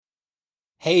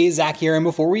Hey, Zach here, and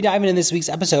before we dive into this week's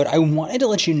episode, I wanted to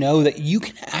let you know that you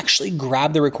can actually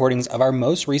grab the recordings of our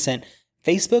most recent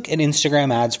Facebook and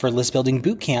Instagram ads for List Building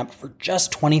Bootcamp for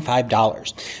just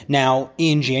 $25. Now,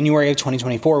 in January of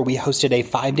 2024, we hosted a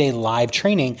 5-day live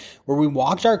training where we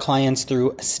walked our clients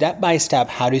through step-by-step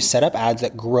how to set up ads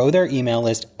that grow their email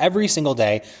list every single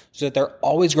day so that they're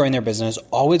always growing their business,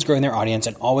 always growing their audience,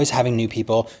 and always having new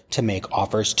people to make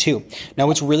offers to. Now,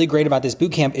 what's really great about this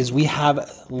bootcamp is we have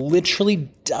literally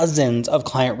dozens of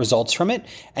client results from it,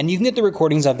 and you can get the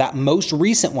recordings of that most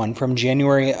recent one from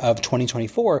January of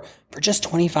 2024 for just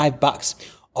 $25.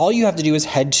 All you have to do is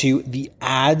head to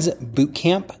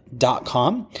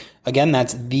theadsbootcamp.com. Again,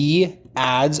 that's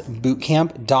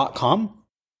theadsbootcamp.com.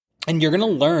 And you're going to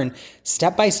learn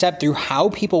step by step through how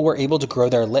people were able to grow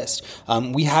their list.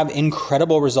 We have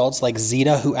incredible results like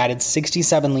Zeta, who added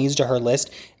 67 leads to her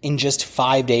list in just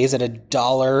 5 days at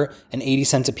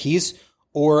 $1.80 a piece.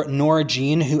 Or Nora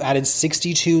Jean, who added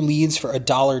 62 leads for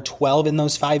 $1.12 in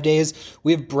those 5 days.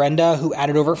 We have Brenda, who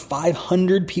added over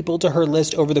 500 people to her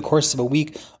list over the course of a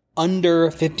week,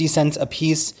 under 50 cents a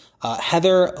piece.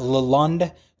 Heather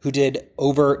Lalonde, who did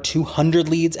over 200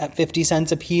 leads at 50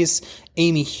 cents a piece.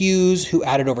 Amy Hughes, who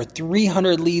added over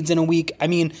 300 leads in a week. I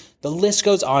mean, the list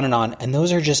goes on, and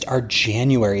those are just our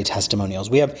January testimonials.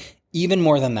 We have even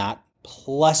more than that,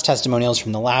 plus testimonials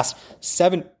from the last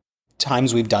 7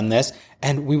 times we've done this,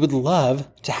 and we would love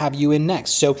to have you in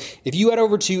next. So if you head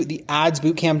over to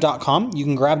theadsbootcamp.com, you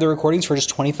can grab the recordings for just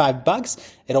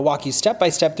 $25. It'll walk you step by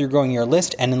step through growing your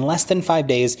list, and in less than 5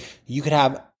 days, you could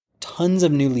have tons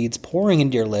of new leads pouring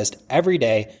into your list every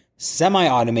day,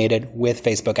 semi-automated with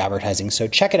Facebook advertising. So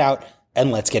check it out,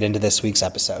 and let's get into this week's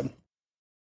episode.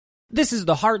 This is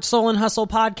the Heart, Soul, and Hustle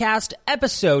podcast,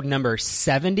 episode number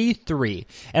 73.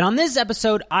 And on this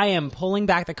episode, I am pulling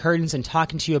back the curtains and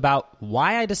talking to you about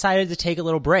why I decided to take a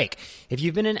little break. If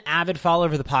you've been an avid follower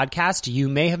of the podcast, you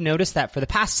may have noticed that for the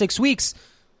past 6 weeks,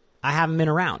 I haven't been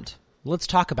around. Let's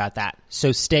talk about that.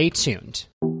 So stay tuned.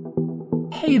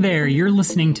 Hey there, you're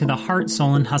listening to the Heart,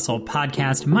 Soul, and Hustle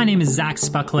podcast. My name is Zach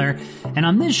Spuckler, and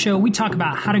on this show, we talk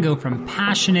about how to go from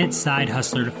passionate side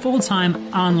hustler to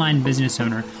full-time online business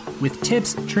owner with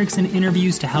tips, tricks, and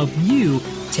interviews to help you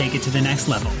take it to the next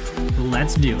level.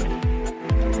 Let's do it.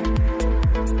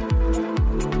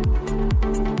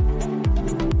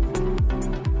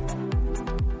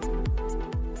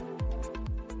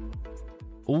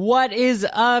 What is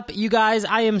up, you guys?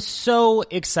 I am so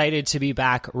excited to be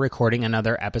back recording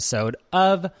another episode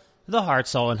of the Heart,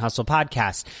 Soul, and Hustle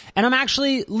podcast. And I'm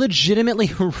actually legitimately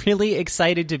really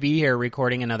excited to be here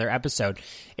recording another episode.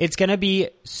 It's going to be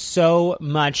so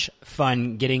much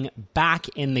fun getting back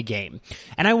in the game.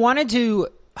 And I wanted to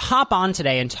hop on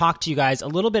today and talk to you guys a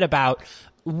little bit about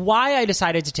why I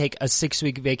decided to take a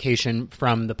 6-week vacation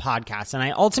from the podcast. And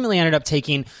I ultimately ended up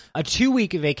taking a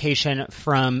 2-week vacation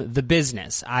from the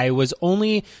business. I was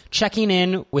only checking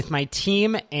in with my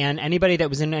team and anybody that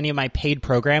was in any of my paid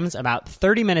programs about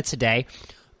 30 minutes a day.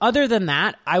 Other than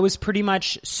that, I was pretty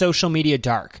much social media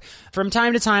dark. From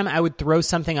time to time, I would throw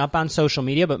something up on social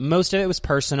media, but most of it was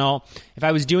personal. If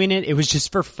I was doing it, it was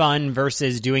just for fun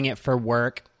versus doing it for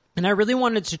work. And I really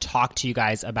wanted to talk to you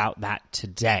guys about that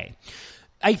today.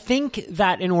 I think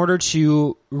that in order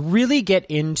to really get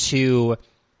into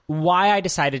why I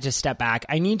decided to step back,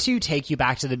 I need to take you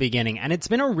back to the beginning. And it's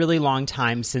been a really long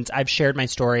time since I've shared my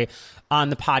story on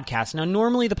the podcast. Now,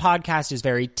 normally the podcast is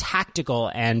very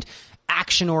tactical and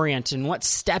action-oriented, and what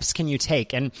steps can you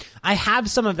take? And I have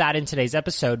some of that in today's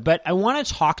episode, but I want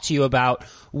to talk to you about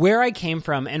where I came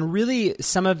from and really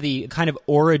some of the kind of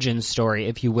origin story,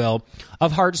 if you will,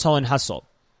 of Heart, Soul, and Hustle.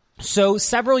 So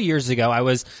several years ago, I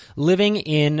was living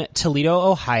in Toledo,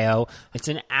 Ohio. It's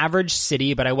an average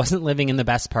city, but I wasn't living in the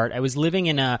best part. I was living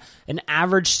in an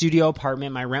average studio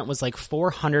apartment. My rent was like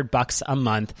 $400 a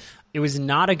month. It was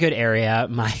not a good area.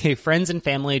 My friends and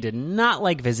family did not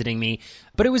like visiting me,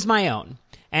 but it was my own.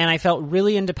 And I felt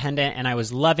really independent and I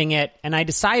was loving it. And I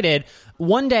decided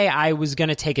one day I was going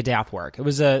to take a day off work. It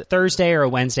was a Thursday or a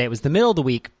Wednesday. It was the middle of the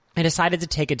week. I decided to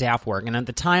take a day off work. And at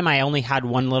the time, I only had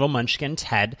one little munchkin,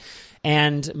 Ted.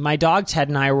 And my dog, Ted,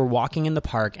 and I were walking in the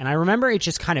park. And I remember it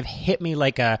just kind of hit me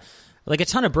like a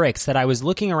ton of bricks that I was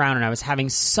looking around and I was having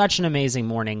such an amazing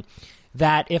morning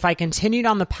that if I continued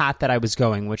on the path that I was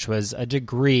going, which was a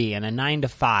degree and a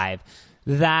 9-to-5,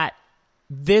 that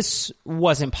this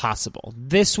wasn't possible.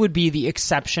 This would be the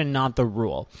exception, not the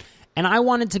rule. And I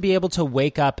wanted to be able to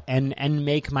wake up and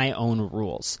make my own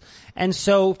rules. And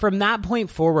so from that point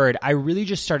forward, I really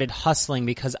just started hustling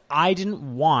because I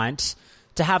didn't want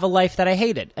to have a life that I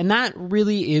hated. And that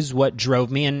really is what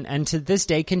drove me and to this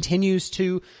day continues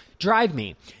to drive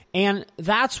me. And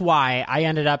that's why I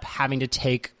ended up having to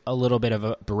take a little bit of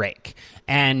a break.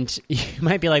 And you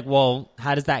might be like, well,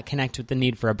 how does that connect with the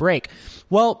need for a break?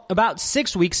 Well, about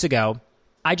 6 weeks ago,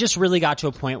 I just really got to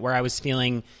a point where I was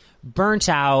feeling burnt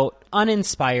out,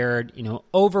 uninspired,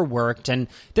 overworked. And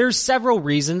there's several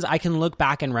reasons. I can look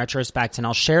back in retrospect and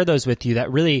I'll share those with you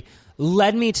that really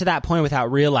led me to that point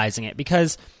without realizing it.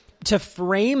 Because to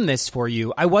frame this for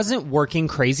you, I wasn't working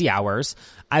crazy hours.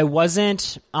 I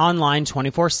wasn't online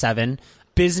 24/7.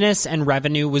 Business and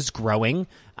revenue was growing.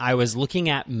 I was looking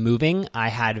at moving. I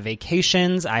had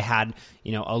vacations. I had,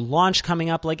 a launch coming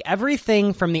up. Like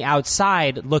everything from the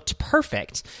outside looked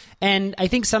perfect. And I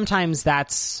think sometimes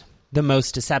that's the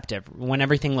most deceptive. When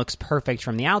everything looks perfect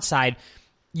from the outside,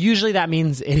 usually that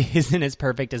means it isn't as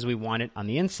perfect as we want it on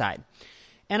the inside.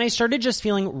 And I started just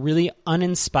feeling really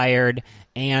uninspired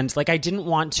and like I didn't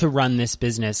want to run this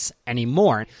business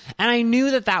anymore. And I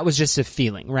knew that that was just a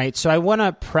feeling, right? So I want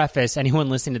to preface anyone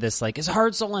listening to this, like, is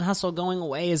Heart, Soul, and Hustle going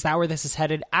away? Is that where this is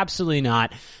headed? Absolutely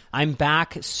not. I'm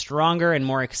back stronger and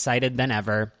more excited than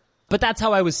ever. But that's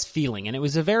how I was feeling. And it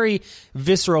was a very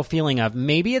visceral feeling of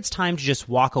maybe it's time to just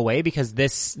walk away because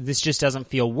this just doesn't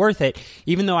feel worth it.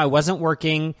 Even though I wasn't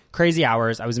working crazy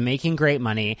hours, I was making great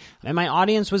money, and my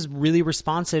audience was really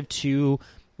responsive to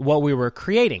what we were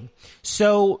creating.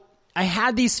 So I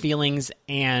had these feelings,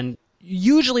 and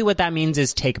usually what that means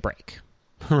is take a break,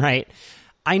 right?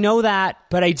 I know that,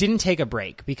 but I didn't take a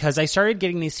break because I started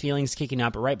getting these feelings kicking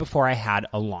up right before I had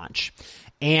a launch.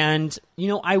 And,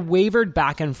 I wavered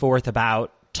back and forth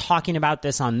about talking about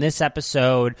this on this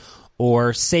episode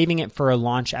or saving it for a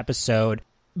launch episode.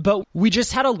 But we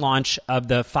just had a launch of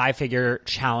the 5-Figure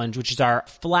Challenge, which is our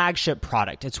flagship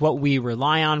product. It's what we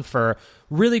rely on for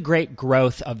really great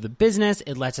growth of the business.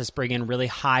 It lets us bring in really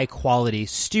high quality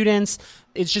students.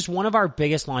 It's just one of our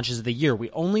biggest launches of the year.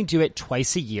 We only do it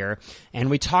twice a year, and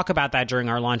we talk about that during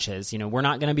our launches. We're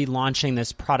not going to be launching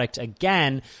this product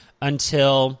again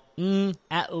until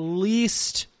at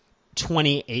least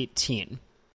 2018.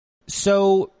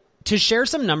 So to share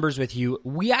some numbers with you,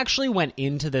 we actually went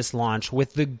into this launch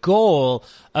with the goal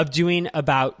of doing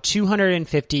about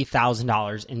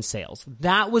 $250,000 in sales.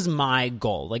 That was my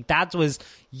goal. Like that was,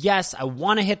 yes, I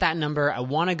want to hit that number. I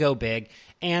want to go big.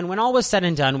 And when all was said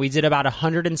and done, we did about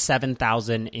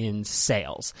 $107,000 in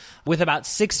sales, with about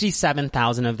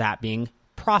 $67,000 of that being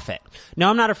profit. Now,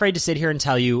 I'm not afraid to sit here and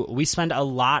tell you we spend a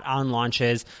lot on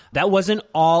launches. That wasn't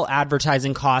all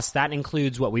advertising costs. That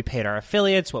includes what we paid our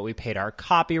affiliates, what we paid our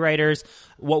copywriters,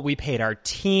 what we paid our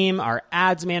team, our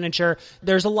ads manager.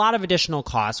 There's a lot of additional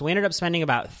costs. We ended up spending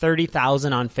about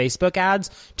 $30,000 on Facebook ads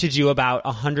to do about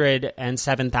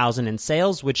 $107,000 in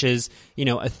sales, which is,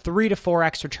 a 3 to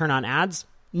 4x return on ads.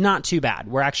 Not too bad.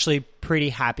 We're actually pretty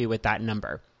happy with that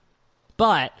number.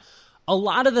 But a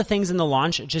lot of the things in the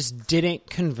launch just didn't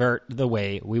convert the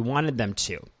way we wanted them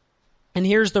to. And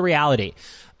here's the reality.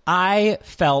 I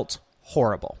felt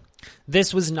horrible.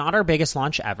 This was not our biggest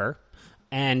launch ever.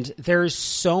 And there's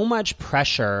so much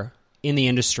pressure in the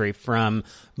industry, from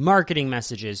marketing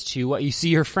messages to what you see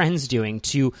your friends doing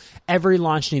to every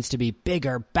launch needs to be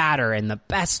bigger, badder, and the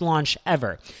best launch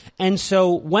ever. And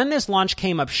so when this launch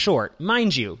came up short,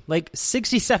 mind you, like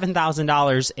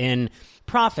 $67,000 in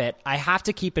profit, I have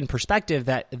to keep in perspective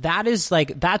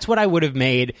that's what I would have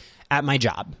made at my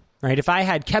job, right? If I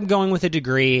had kept going with a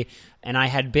degree and I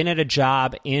had been at a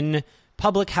job in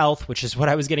public health, which is what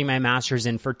I was getting my master's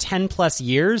in for 10 plus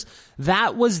years,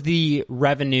 that was the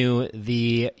revenue,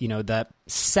 the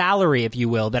salary, if you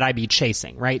will, that I'd be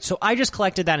chasing, right? So I just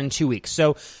collected that in 2 weeks.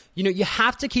 So, you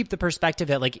have to keep the perspective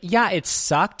that it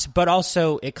sucked, but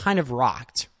also it kind of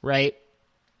rocked, right?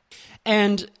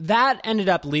 And that ended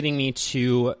up leading me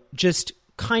to just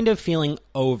kind of feeling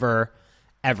over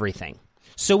everything.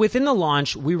 So within the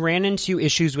launch, we ran into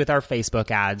issues with our Facebook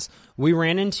ads. We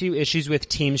ran into issues with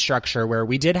team structure where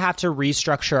we did have to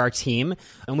restructure our team,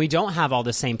 and we don't have all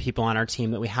the same people on our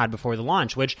team that we had before the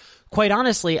launch, which quite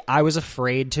honestly, I was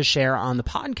afraid to share on the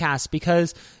podcast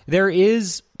because there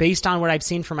is, based on what I've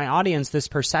seen from my audience, this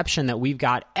perception that we've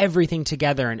got everything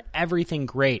together and everything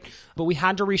great, but we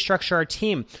had to restructure our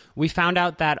team. We found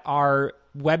out that our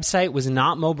website was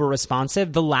not mobile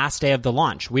responsive the last day of the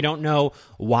launch. We don't know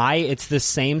why. It's the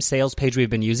same sales page we've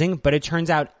been using, but it turns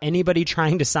out anybody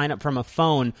trying to sign up from a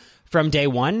phone from day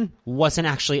one wasn't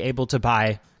actually able to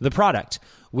buy the product.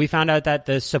 We found out that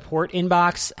the support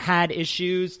inbox had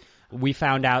issues. We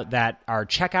found out that our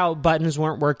checkout buttons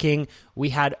weren't working. We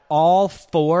had all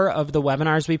 4 of the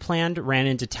webinars we planned ran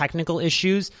into technical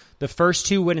issues. The first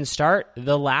 2 wouldn't start.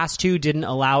 The last 2 didn't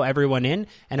allow everyone in.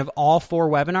 And of all 4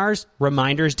 webinars,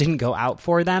 reminders didn't go out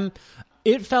for them.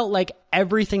 it felt like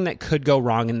everything that could go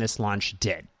wrong in this launch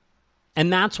did.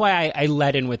 And that's why I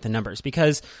led in with the numbers,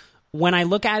 because when I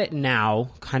look at it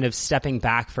now, kind of stepping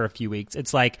back for a few weeks,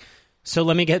 it's like, so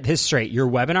let me get this straight. Your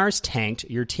webinars tanked,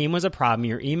 your team was a problem,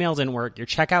 your emails didn't work, your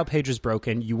checkout page was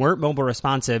broken, you weren't mobile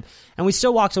responsive, and we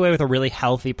still walked away with a really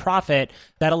healthy profit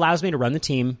that allows me to run the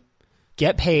team,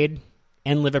 get paid,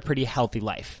 and live a pretty healthy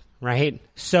life, right?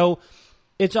 So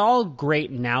it's all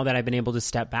great now that I've been able to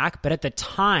step back, but at the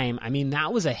time, I mean,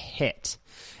 that was a hit.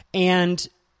 And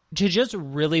to just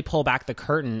really pull back the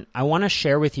curtain, I want to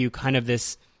share with you kind of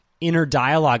this inner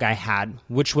dialogue I had,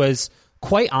 which was,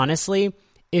 quite honestly,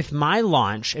 if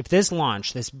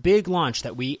this big launch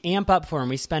that we amp up for and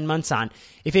we spend months on,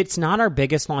 if it's not our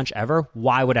biggest launch ever,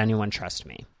 why would anyone trust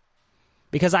me?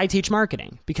 Because I teach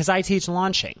marketing, because I teach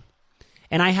launching.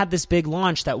 And I had this big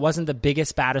launch that wasn't the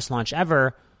biggest, baddest launch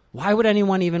ever. Why would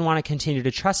anyone even want to continue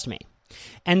to trust me?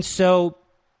 And so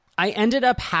I ended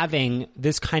up having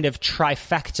this kind of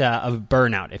trifecta of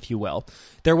burnout, if you will.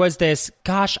 There was this,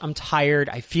 gosh, I'm tired.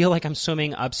 I feel like I'm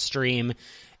swimming upstream,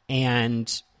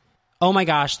 and oh my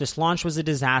gosh, this launch was a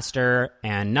disaster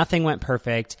and nothing went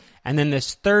perfect. And then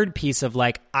this third piece of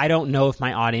like, I don't know if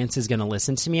my audience is going to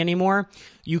listen to me anymore.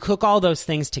 You cook all those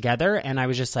things together and I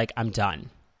was just like, I'm done.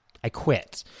 I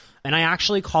quit. And I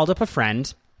actually called up a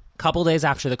friend a couple days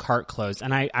after the cart closed.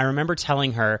 And I remember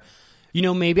telling her,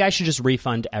 maybe I should just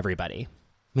refund everybody.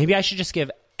 Maybe I should just give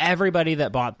everybody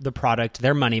that bought the product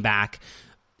their money back.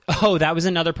 Oh, that was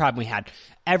another problem we had.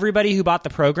 Everybody who bought the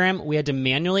program, we had to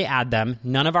manually add them.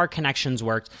 None of our connections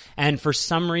worked. And for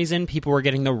some reason, people were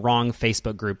getting the wrong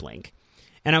Facebook group link.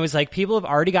 And I was like, people have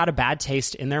already got a bad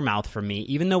taste in their mouth from me,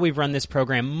 even though we've run this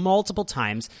program multiple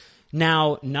times.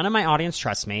 Now, none of my audience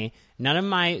trusts me. None of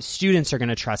my students are going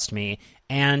to trust me.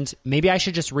 And maybe I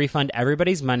should just refund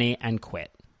everybody's money and quit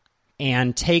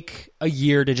and take a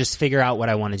year to just figure out what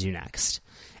I want to do next.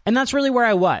 And that's really where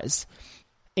I was.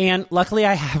 And luckily,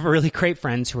 I have really great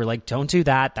friends who are like, don't do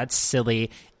that. That's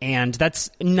silly. And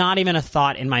that's not even a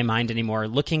thought in my mind anymore.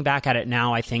 Looking back at it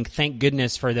now, I think, thank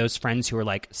goodness for those friends who were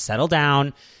like, settle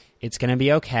down. It's going to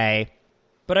be okay.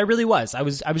 But I really was. I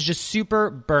was just super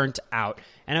burnt out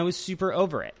and I was super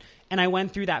over it. And I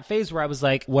went through that phase where I was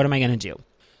like, what am I going to do?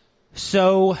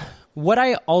 So what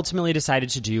I ultimately decided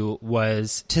to do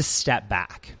was to step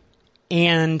back.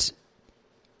 And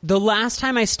the last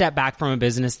time I stepped back from a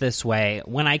business this way,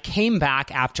 when I came back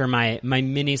after my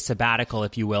mini sabbatical,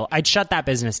 if you will, I'd shut that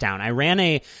business down. I ran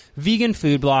a vegan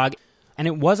food blog, and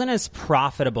it wasn't as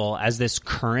profitable as this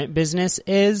current business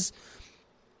is,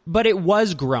 but it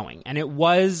was growing, and it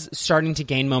was starting to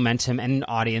gain momentum and an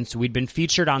audience. We'd been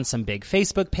featured on some big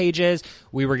Facebook pages.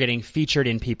 We were getting featured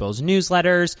in people's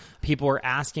newsletters. People were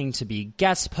asking to be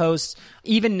guest posts.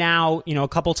 Even now, a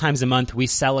couple times a month, we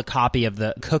sell a copy of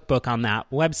the cookbook on that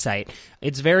website.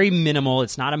 It's very minimal.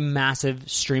 It's not a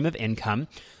massive stream of income.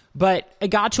 But it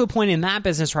got to a point in that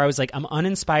business where I was like, I'm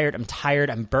uninspired, I'm tired,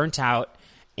 I'm burnt out.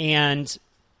 And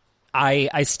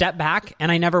I stepped back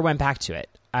and I never went back to it.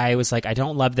 I was like, I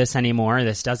don't love this anymore.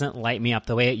 This doesn't light me up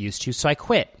the way it used to. So I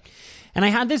quit. And I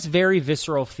had this very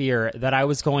visceral fear that I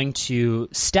was going to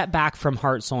step back from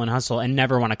Heart, Soul, and Hustle and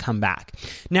never want to come back.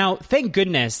 Now, thank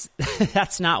goodness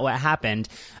that's not what happened.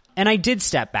 And I did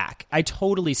step back. I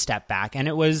totally stepped back. And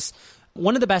it was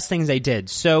one of the best things I did.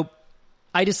 So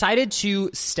I decided to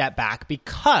step back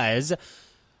because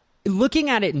looking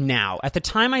at it now, at the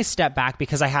time I stepped back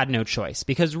because I had no choice,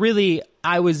 because really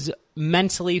I was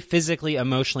mentally, physically,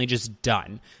 emotionally just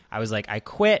done. I was like, I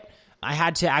quit. I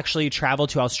had to actually travel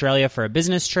to Australia for a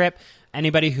business trip.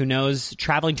 Anybody who knows,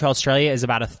 traveling to Australia is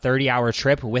about a 30-hour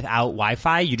trip without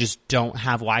Wi-Fi. You just don't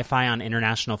have Wi-Fi on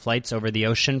international flights over the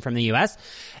ocean from the US.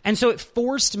 And so it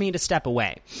forced me to step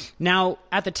away. Now,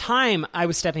 at the time, I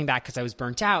was stepping back because I was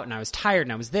burnt out and I was tired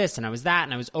and I was this and I was that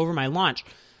and I was over my launch.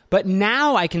 But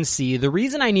now I can see the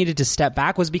reason I needed to step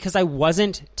back was because I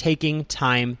wasn't taking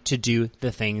time to do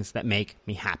the things that make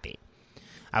me happy.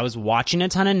 I was watching a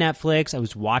ton of Netflix. I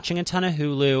was watching a ton of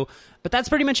Hulu, but that's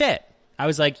pretty much it. I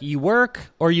was like, you work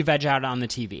or you veg out on the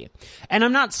TV. And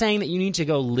I'm not saying that you need to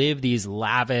go live these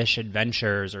lavish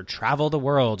adventures or travel the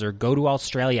world or go to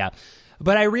Australia.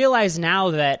 But I realize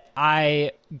now that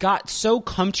I got so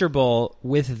comfortable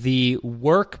with the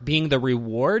work being the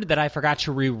reward that I forgot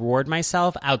to reward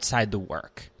myself outside the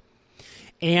work.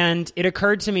 And it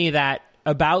occurred to me that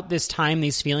about this time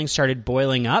these feelings started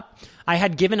boiling up, I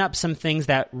had given up some things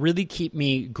that really keep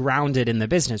me grounded in the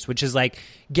business, which is like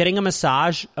getting a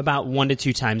massage about 1 to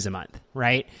 2 times a month,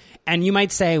 right? And you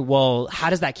might say, well,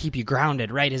 how does that keep you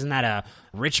grounded, right? Isn't that a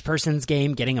rich person's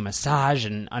game, getting a massage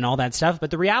and all that stuff? But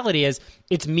the reality is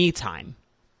it's me time.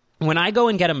 When I go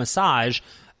and get a massage,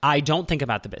 I don't think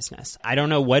about the business. I don't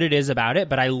know what it is about it,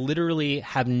 but I literally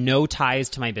have no ties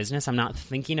to my business. I'm not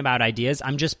thinking about ideas.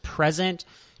 I'm just present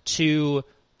to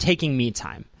taking me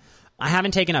time. I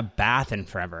haven't taken a bath in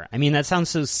forever. I mean, that sounds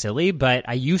so silly, but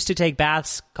I used to take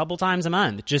baths a couple times a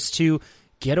month just to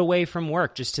get away from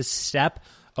work, just to step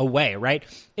away, right?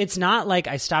 It's not like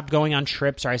I stopped going on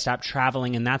trips or I stopped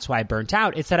traveling and that's why I burnt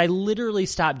out. It's that I literally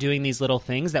stopped doing these little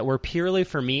things that were purely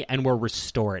for me and were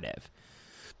restorative.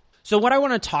 So what I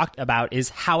want to talk about is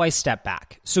how I step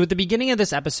back. So at the beginning of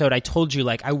this episode, I told you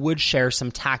I would share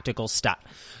some tactical stuff.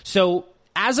 So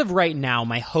as of right now,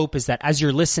 my hope is that as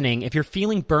you're listening, if you're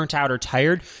feeling burnt out or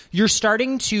tired, you're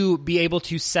starting to be able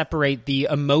to separate the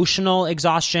emotional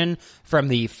exhaustion from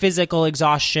the physical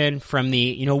exhaustion, from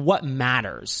the, what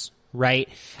matters, right?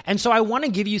 And so I want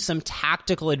to give you some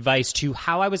tactical advice to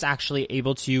how I was actually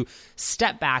able to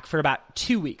step back for about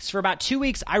 2 weeks. For about 2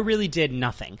 weeks, I really did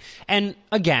nothing. And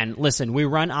again, listen, we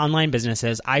run online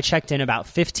businesses. I checked in about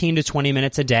 15 to 20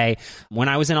 minutes a day. When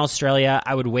I was in Australia,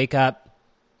 I would wake up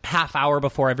half hour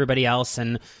before everybody else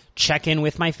and check in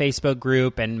with my Facebook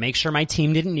group and make sure my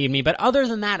team didn't need me. But other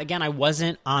than that, again, I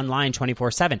wasn't online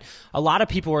 24/7. A lot of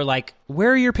people were like, where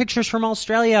are your pictures from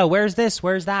Australia? Where's this?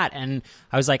 Where's that? And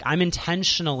I was like, I'm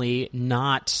intentionally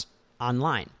not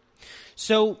online.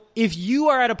 So if you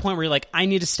are at a point where you're like, I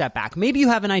need to step back, maybe you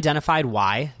haven't identified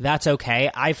why, that's okay.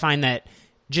 I find that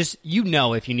just,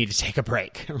 if you need to take a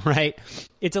break, right?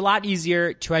 It's a lot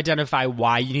easier to identify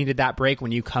why you needed that break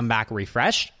when you come back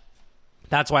refreshed.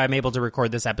 That's why I'm able to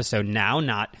record this episode now,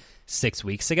 not 6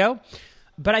 weeks ago.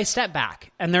 But I step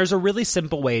back, and there's a really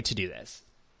simple way to do this.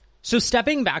 So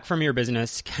stepping back from your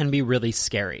business can be really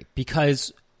scary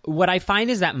because what I find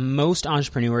is that most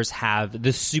entrepreneurs have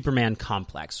the Superman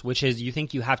complex, which is you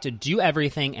think you have to do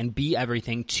everything and be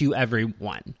everything to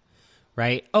everyone.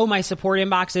 Right? Oh, my support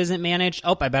inbox isn't managed.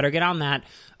 Oh, I better get on that.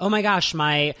 Oh my gosh,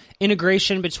 my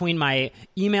integration between my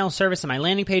email service and my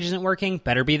landing page isn't working.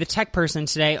 Better be the tech person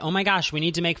today. Oh my gosh, we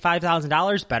need to make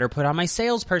 $5,000. Better put on my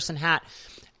salesperson hat.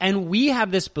 And we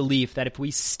have this belief that if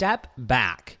we step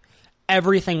back,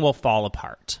 everything will fall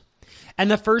apart.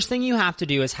 And the first thing you have to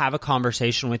do is have a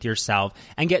conversation with yourself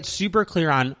and get super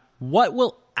clear on what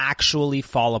will actually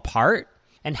fall apart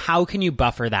and how can you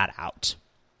buffer that out.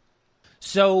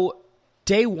 So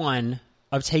day one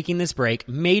of taking this break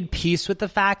made peace with the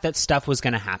fact that stuff was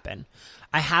going to happen.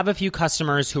 I have a few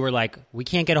customers who were like, we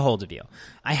can't get a hold of you.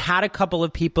 I had a couple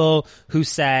of people who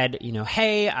said,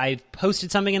 hey, I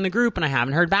posted something in the group and I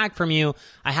haven't heard back from you.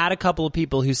 I had a couple of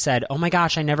people who said, oh my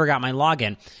gosh, I never got my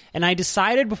login. And I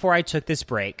decided before I took this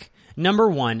break, number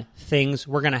one, things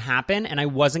were going to happen and I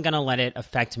wasn't going to let it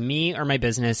affect me or my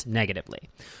business negatively.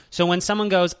 So when someone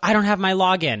goes, I don't have my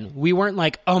login, we weren't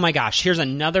like, oh my gosh, here's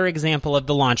another example of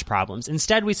the launch problems.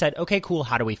 Instead, we said, okay, cool.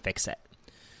 How do we fix it?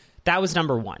 That was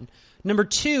number one. Number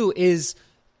two is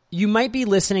you might be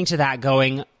listening to that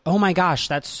going, oh my gosh,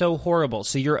 that's so horrible.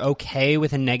 So you're okay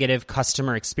with a negative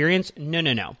customer experience?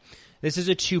 No. This is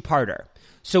a two-parter.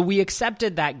 So we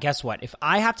accepted that, guess what? If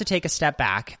I have to take a step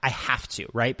back, I have to,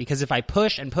 right? Because if I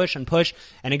push and push and push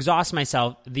and exhaust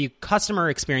myself, the customer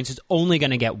experience is only going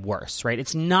to get worse, right?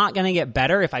 It's not going to get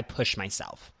better if I push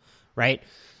myself, right?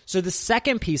 So the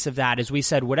second piece of that is we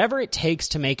said, whatever it takes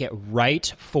to make it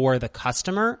right for the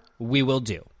customer, we will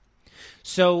do.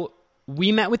 So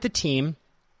we met with the team.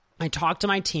 I talked to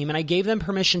my team and I gave them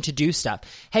permission to do stuff.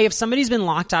 Hey, if somebody's been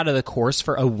locked out of the course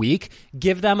for a week,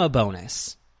 give them a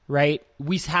bonus. Right?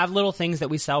 We have little things that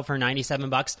we sell for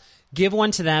 $97. Give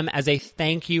one to them as a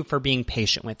thank you for being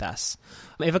patient with us.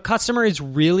 If a customer is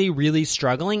really, really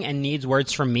struggling and needs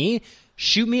words from me,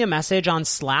 shoot me a message on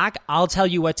Slack. I'll tell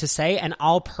you what to say and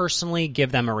I'll personally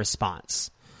give them a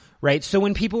response. Right? So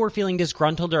when people were feeling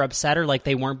disgruntled or upset or like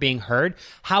they weren't being heard,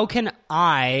 how can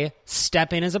I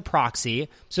step in as a proxy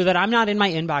so that I'm not in my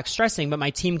inbox stressing, but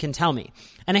my team can tell me?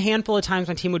 And a handful of times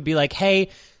my team would be like, hey,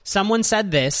 someone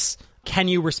said this. Can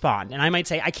you respond? And I might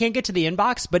say, I can't get to the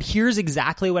inbox, but here's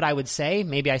exactly what I would say.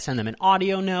 Maybe I send them an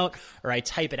audio note or I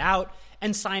type it out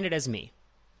and sign it as me,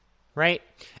 right?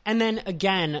 And then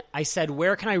again, I said,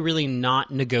 where can I really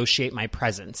not negotiate my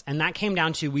presence? And that came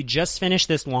down to, we just finished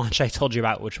this launch I told you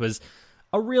about, which was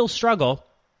a real struggle.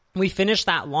 We finished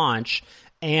that launch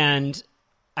and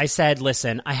I said,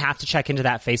 listen, I have to check into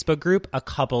that Facebook group a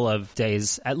couple of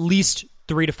days, at least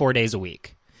 3 to 4 days a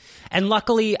week. And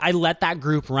luckily, I let that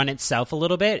group run itself a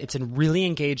little bit. It's a really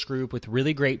engaged group with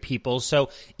really great people.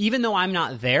 So even though I'm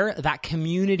not there, that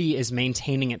community is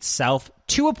maintaining itself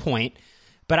to a point,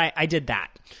 but I did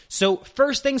that. So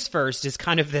first things first is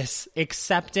kind of this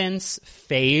acceptance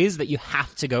phase that you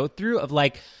have to go through of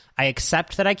like, I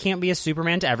accept that I can't be a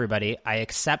Superman to everybody. I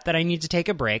accept that I need to take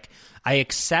a break. I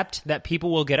accept that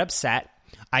people will get upset.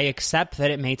 I accept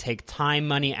that it may take time,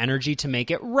 money, energy to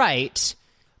make it right.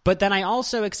 But then I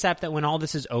also accept that when all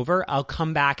this is over, I'll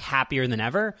come back happier than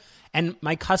ever. And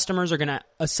my customers are going to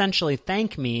essentially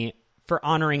thank me for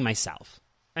honoring myself.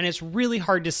 And it's really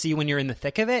hard to see when you're in the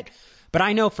thick of it. But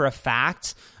I know for a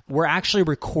fact, we're actually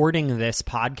recording this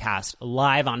podcast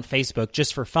live on Facebook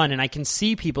just for fun. And I can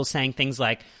see people saying things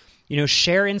like,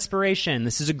 share inspiration.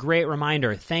 This is a great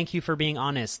reminder. Thank you for being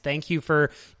honest. Thank you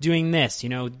for doing this.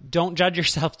 Don't judge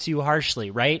yourself too harshly,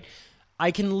 right?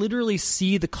 I can literally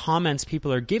see the comments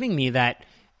people are giving me that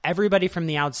everybody from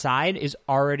the outside is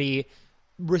already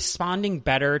responding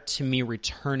better to me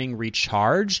returning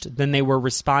recharged than they were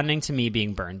responding to me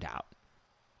being burned out.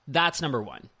 That's number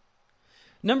one.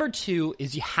 Number two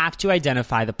is you have to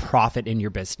identify the profit in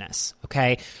your business,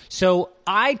 okay? So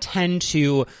I tend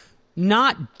to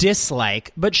not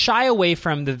dislike, but shy away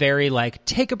from the very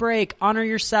take a break, honor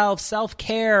yourself,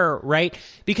 self-care, right?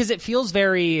 Because it feels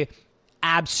very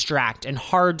abstract and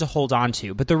hard to hold on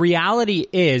to. But the reality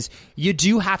is you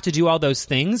do have to do all those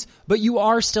things, but you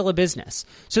are still a business.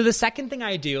 So the second thing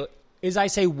I do is I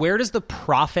say, where does the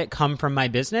profit come from my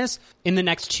business? In the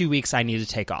next 2 weeks, I need to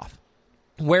take off.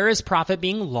 Where is profit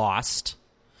being lost?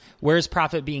 Where is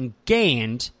profit being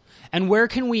gained? And where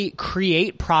can we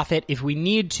create profit if we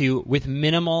need to with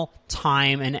minimal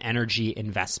time and energy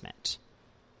investment?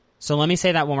 So let me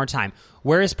say that one more time.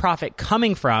 Where is profit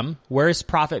coming from? Where is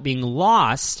profit being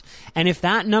lost? And if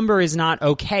that number is not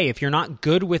okay, if you're not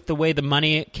good with the way the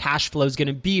money cash flow is going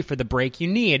to be for the break you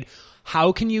need,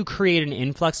 how can you create an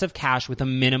influx of cash with a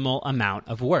minimal amount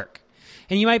of work?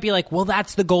 And you might be like, well,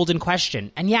 that's the golden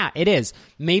question. And yeah, it is.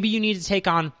 Maybe you need to take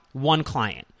on one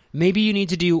client. Maybe you need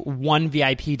to do one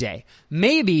VIP day.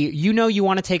 Maybe you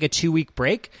want to take a 2-week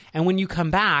break, and when you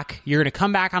come back, you're going to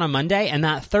come back on a Monday, and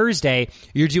that Thursday,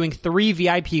 you're doing 3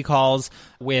 VIP calls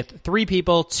with 3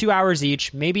 people, 2 hours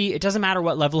each. Maybe it doesn't matter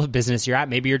what level of business you're at.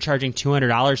 Maybe you're charging $200,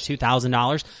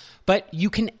 $2,000, but you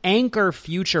can anchor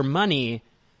future money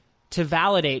to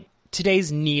validate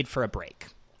today's need for a break,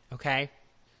 okay?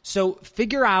 So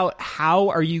figure out how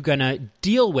are you going to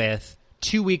deal with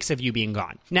 2 weeks of you being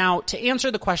gone. Now, to answer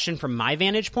the question from my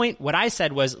vantage point, what I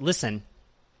said was, listen,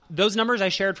 those numbers I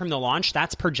shared from the launch,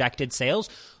 that's projected sales.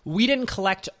 We didn't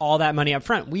collect all that money up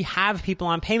front. We have people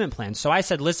on payment plans. So I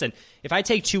said, listen, if I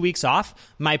take 2 weeks off,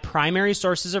 my primary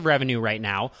sources of revenue right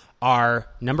now are,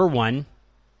 number one,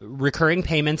 recurring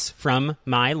payments from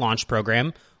my launch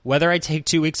program. Whether I take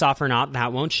 2 weeks off or not,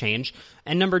 that won't change.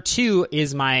 And number two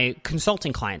is my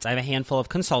consulting clients. I have a handful of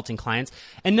consulting clients.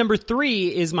 And number three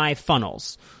is my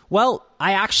funnels. Well,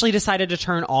 I actually decided to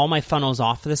turn all my funnels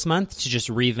off this month to just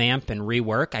revamp and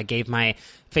rework. I gave my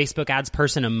Facebook ads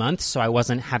person a month so I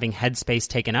wasn't having headspace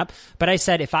taken up. But I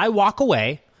said, if I walk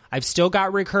away, I've still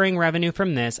got recurring revenue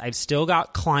from this. I've still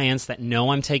got clients that know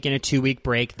I'm taking a 2-week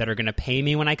break that are going to pay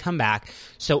me when I come back.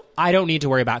 So I don't need to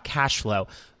worry about cash flow.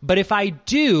 But if I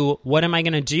do, what am I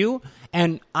going to do?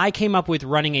 And I came up with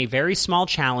running a very small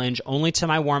challenge only to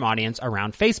my warm audience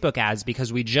around Facebook ads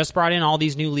because we just brought in all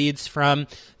these new leads from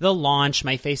the launch.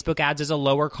 My Facebook ads is a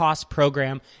lower cost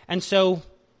program. And so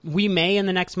we may in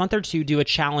the next month or two do a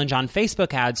challenge on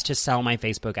Facebook ads to sell my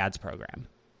Facebook ads program,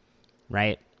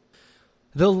 right?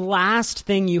 The last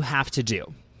thing you have to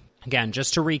do, again,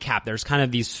 just to recap, there's kind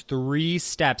of these 3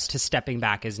 steps to stepping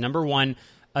back is number one,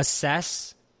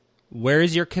 assess where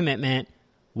is your commitment,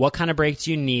 what kind of break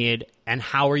do you need, and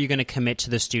how are you going to commit to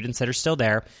the students that are still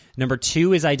there. Number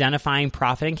 2 is identifying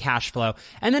profit and cash flow.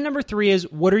 And then number 3 is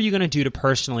what are you going to do to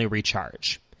personally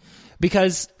recharge?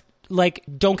 Because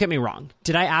don't get me wrong.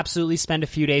 Did I absolutely spend a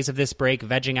few days of this break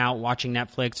vegging out, watching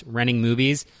Netflix, renting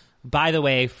movies? By the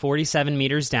way, 47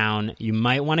 meters down, you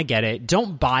might want to get it.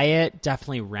 Don't buy it,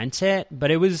 definitely rent it,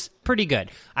 but it was pretty good.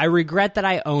 I regret that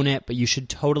I own it, but you should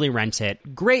totally rent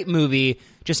it. Great movie,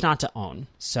 just not to own.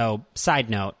 So, side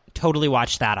note, totally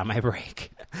watch that on my break.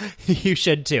 You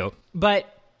should too.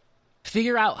 But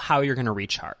figure out how you're going to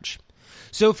recharge.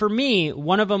 So for me,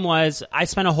 one of them was I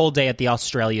spent a whole day at the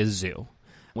Australia Zoo,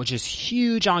 which is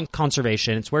huge on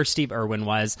conservation. It's where Steve Irwin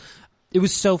was. It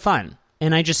was so fun.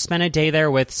 And I just spent a day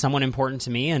there with someone important to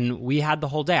me, and we had the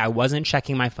whole day. I wasn't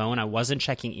checking my phone. I wasn't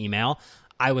checking email.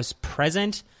 I was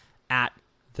present at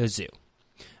the zoo.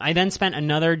 I then spent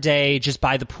another day just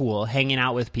by the pool, hanging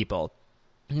out with people.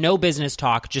 No business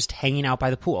talk, just hanging out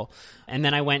by the pool. And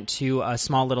then I went to a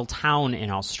small little town in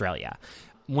Australia.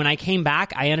 When I came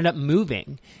back, I ended up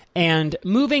moving. And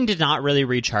moving did not really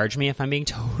recharge me, if I'm being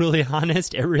totally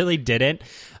honest. It really didn't.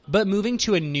 But moving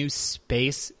to a new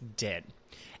space did.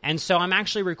 And so I'm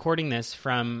actually recording this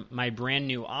from my brand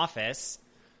new office,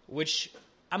 which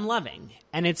I'm loving.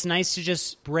 And it's nice to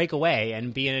just break away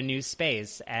and be in a new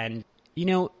space. And,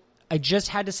 I just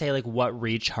had to say what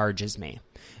recharges me,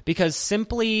 because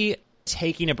simply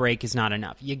taking a break is not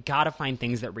enough. You got to find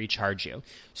things that recharge you.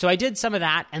 So I did some of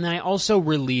that, and then I also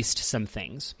released some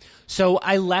things. So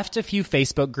I left a few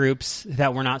Facebook groups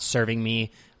that were not serving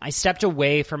me. I stepped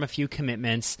away from a few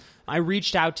commitments. I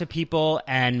reached out to people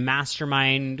and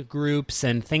mastermind groups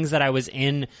and things that I was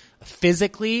in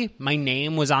physically. My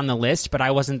name was on the list, but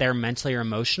I wasn't there mentally or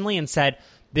emotionally, and said,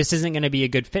 this isn't going to be a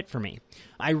good fit for me.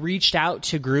 I reached out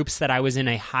to groups that I was in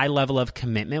a high level of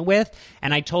commitment with,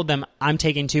 and I told them, I'm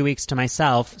taking 2 weeks to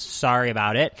myself. Sorry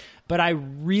about it. But I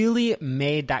really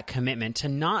made that commitment to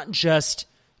not just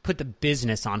put the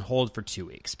business on hold for 2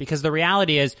 weeks, because the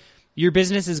reality is your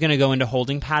business is going to go into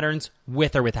holding patterns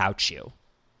with or without you.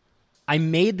 I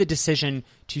made the decision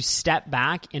to step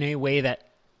back in a way that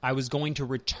I was going to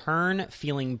return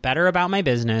feeling better about my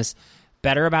business,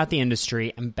 better about the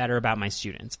industry, and better about my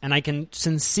students. And I can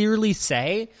sincerely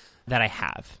say that I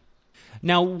have.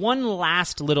 Now, one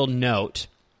last little note,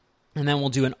 and then we'll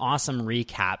do an awesome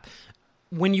recap.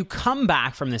 When you come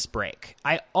back from this break,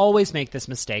 I always make this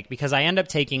mistake because I end up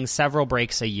taking several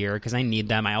breaks a year because I need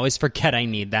them. I always forget I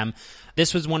need them.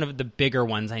 This was one of the bigger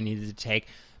ones I needed to take.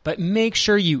 But make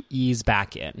sure you ease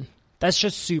back in. That's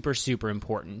just super, super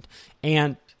important.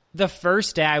 And the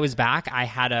first day I was back, I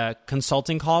had a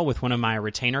consulting call with one of my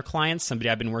retainer clients, somebody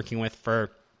I've been working with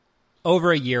for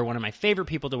over a year, one of my favorite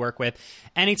people to work with.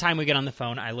 Anytime we get on the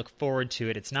phone, I look forward to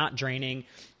it. It's not draining,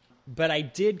 but I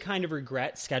did kind of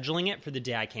regret scheduling it for the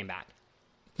day I came back.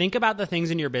 Think about the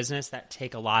things in your business that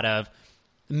take a lot of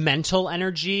mental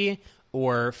energy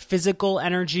or physical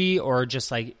energy, or just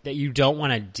that you don't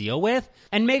want to deal with,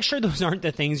 and make sure those aren't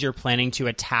the things you're planning to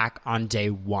attack on day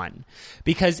one.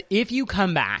 Because if you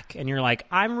come back and you're like,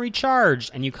 I'm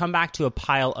recharged, and you come back to a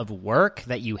pile of work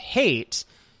that you hate,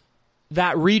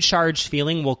 that recharged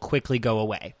feeling will quickly go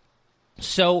away.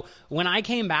 So when I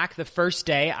came back the first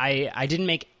day, I didn't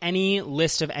make any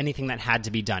list of anything that had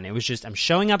to be done. It was just, I'm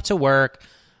showing up to work,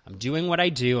 I'm doing what I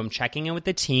do, I'm checking in with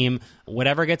the team,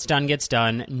 whatever gets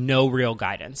done, no real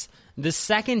guidance. The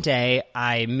second day,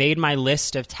 I made my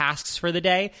list of tasks for the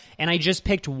day, and I just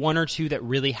picked one or two that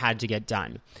really had to get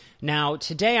done. Now,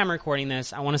 today I'm recording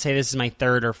this. I want to say this is my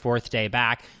third or fourth day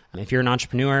back. If you're an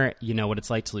entrepreneur, you know what it's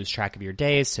like to lose track of your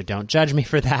days, so don't judge me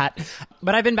for that.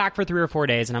 But I've been back for 3 or 4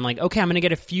 days, and I'm like, okay, I'm going to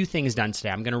get a few things done today.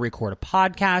 I'm going to record a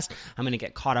podcast. I'm going to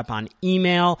get caught up on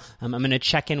email. I'm going to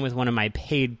check in with one of my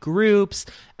paid groups,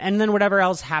 and then whatever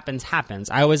else happens.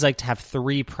 I always like to have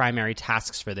 3 primary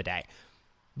tasks for the day.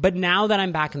 But now that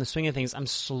I'm back in the swing of things, I'm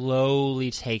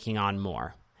slowly taking on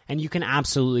more. And you can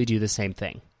absolutely do the same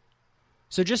thing.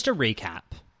 So just to recap,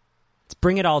 let's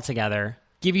bring it all together.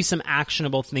 Give you some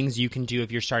actionable things you can do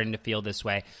if you're starting to feel this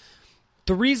way.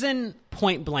 The reason,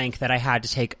 point blank, that I had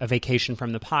to take a vacation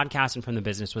from the podcast and from the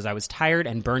business was I was tired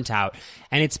and burnt out.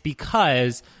 And it's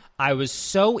because I was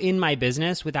so in my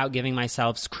business without giving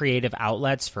myself creative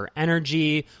outlets for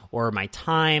energy or my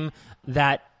time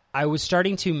that I was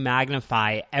starting to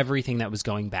magnify everything that was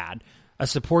going bad. A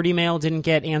support email didn't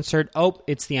get answered. Oh,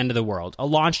 it's the end of the world. A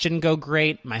launch didn't go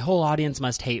great. My whole audience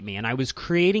must hate me. And I was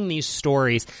creating these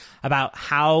stories about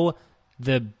how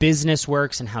the business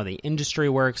works and how the industry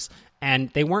works. And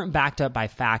they weren't backed up by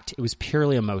fact. It was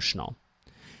purely emotional.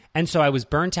 And so I was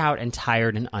burnt out and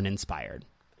tired and uninspired.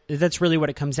 That's really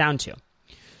what it comes down to.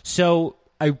 So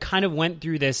I kind of went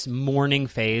through this mourning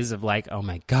phase of oh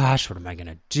my gosh, what am I going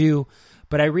to do?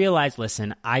 But I realized,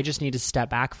 listen, I just need to step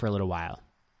back for a little while.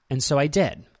 And so I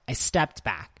did. I stepped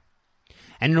back.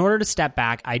 And in order to step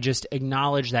back, I just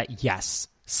acknowledged that, yes,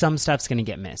 some stuff's going to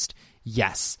get missed.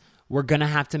 Yes, we're going to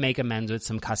have to make amends with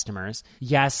some customers.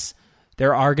 Yes,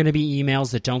 there are going to be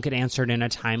emails that don't get answered in a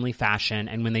timely fashion.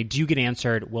 And when they do get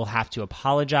answered, we'll have to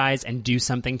apologize and do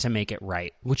something to make it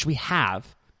right, which we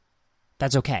have.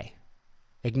 That's okay.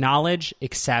 Acknowledge,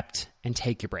 accept, and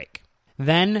take your break.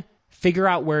 Then figure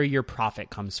out where your profit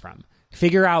comes from.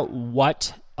 Figure out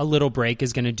what a little break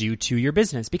is going to do to your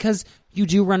business, because you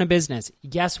do run a business.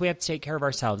 Yes, we have to take care of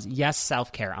ourselves. Yes,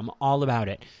 self-care. I'm all about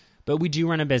it. But we do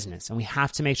run a business, and we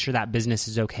have to make sure that business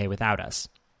is okay without us.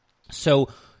 So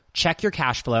check your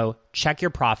cash flow, check your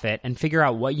profit, and figure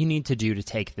out what you need to do to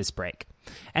take this break.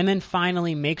 And then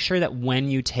finally, make sure that when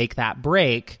you take that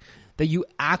break, that you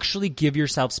actually give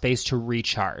yourself space to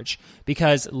recharge.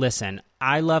 Because listen,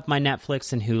 I love my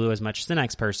Netflix and Hulu as much as the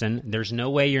next person. There's no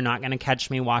way you're not going to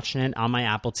catch me watching it on my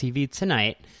Apple TV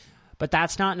tonight. But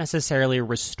that's not necessarily a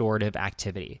restorative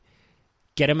activity.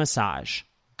 Get a massage.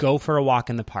 Go for a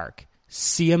walk in the park.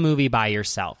 See a movie by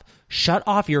yourself. Shut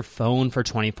off your phone for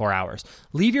 24 hours.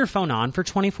 Leave your phone on for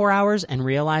 24 hours and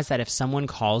realize that if someone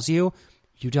calls you,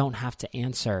 you don't have to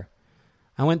answer.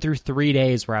 I went through 3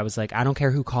 days where I was like, I don't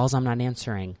care who calls, I'm not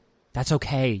answering. That's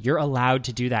okay. You're allowed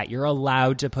to do that. You're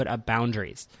allowed to put up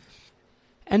boundaries.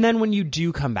 And then when you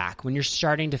do come back, when you're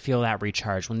starting to feel that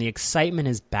recharge, when the excitement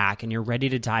is back and you're ready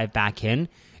to dive back in,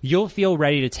 you'll feel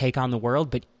ready to take on the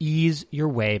world, but ease your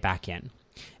way back in.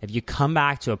 If you come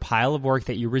back to a pile of work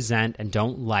that you resent and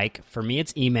don't like, for me,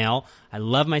 it's email. I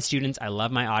love my students. I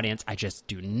love my audience. I just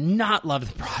do not love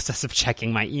the process of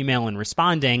checking my email and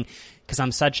responding because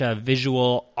I'm such a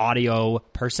visual audio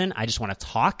person. I just want to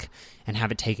talk and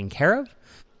have it taken care of.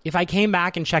 If I came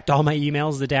back and checked all my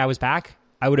emails the day I was back,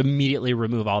 I would immediately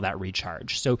remove all that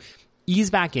recharge. So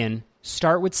ease back in,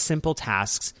 start with simple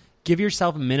tasks, give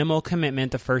yourself minimal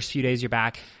commitment the first few days you're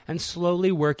back, and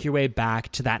slowly work your way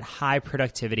back to that high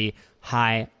productivity,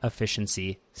 high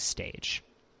efficiency stage.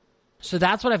 So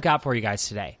that's what I've got for you guys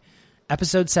today.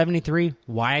 Episode 73,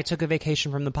 why I took a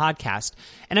vacation from the podcast.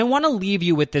 And I want to leave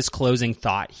you with this closing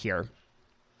thought here.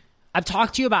 I've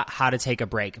talked to you about how to take a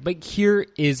break, but here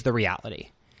is the reality.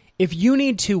 If you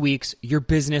need 2 weeks, your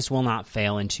business will not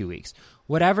fail in 2 weeks.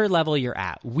 Whatever level you're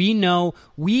at, we know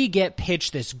we get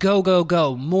pitched this go, go,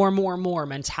 go, more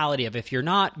mentality of if you're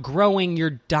not growing, you're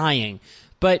dying.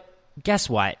 But guess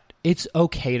what? It's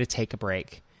okay to take a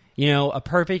break. You know, a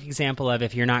perfect example of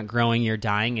if you're not growing, you're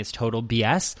dying is total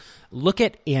BS. Look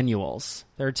at annuals.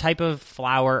 They're a type of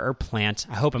flower or plant.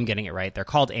 I hope I'm getting it right. They're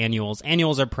called annuals.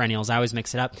 Annuals are perennials. I always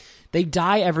mix it up. They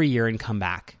die every year and come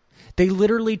back. They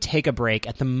literally take a break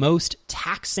at the most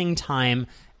taxing time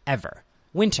ever.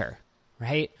 Winter,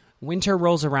 right? Winter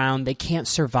rolls around. They can't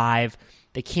survive.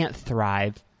 They can't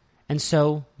thrive. And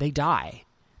so they die.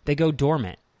 They go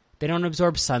dormant. They don't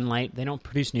absorb sunlight. They don't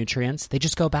produce nutrients. They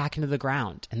just go back into the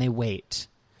ground and they wait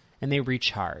and they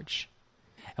recharge.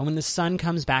 And when the sun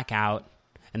comes back out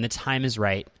and the time is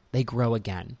right, they grow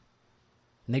again.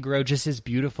 And they grow just as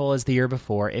beautiful as the year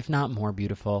before, if not more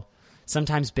beautiful.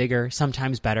 Sometimes bigger,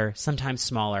 sometimes better, sometimes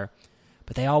smaller.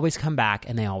 But they always come back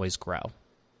and they always grow.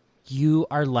 You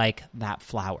are like that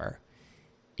flower.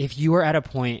 If you are at a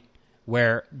point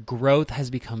where growth has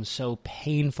become so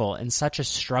painful and such a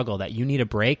struggle that you need a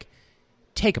break,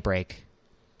 take a break.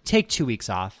 Take 2 weeks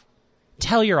off.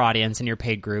 Tell your audience and your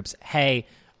paid groups, hey,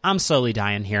 I'm slowly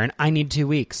dying here and I need 2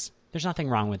 weeks. There's nothing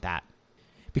wrong with that.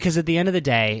 Because at the end of the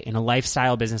day, in a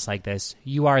lifestyle business like this,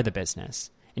 you are the business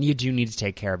and you do need to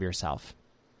take care of yourself.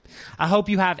 I hope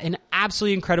you have an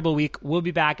absolutely incredible week. We'll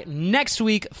be back next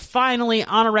week, finally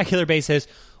on a regular basis,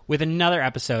 with another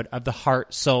episode of the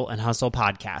Heart, Soul, and Hustle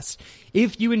podcast.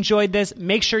 If you enjoyed this,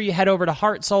 make sure you head over to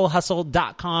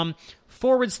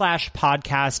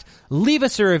heartsoulhustle.com/podcast. Leave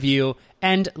us a review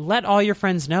and let all your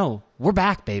friends know we're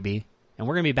back, baby. And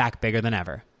we're going to be back bigger than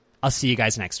ever. I'll see you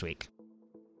guys next week.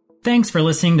 Thanks for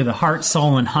listening to the Heart,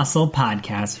 Soul, and Hustle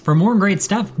podcast. For more great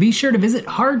stuff, be sure to visit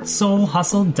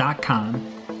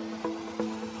heartsoulhustle.com.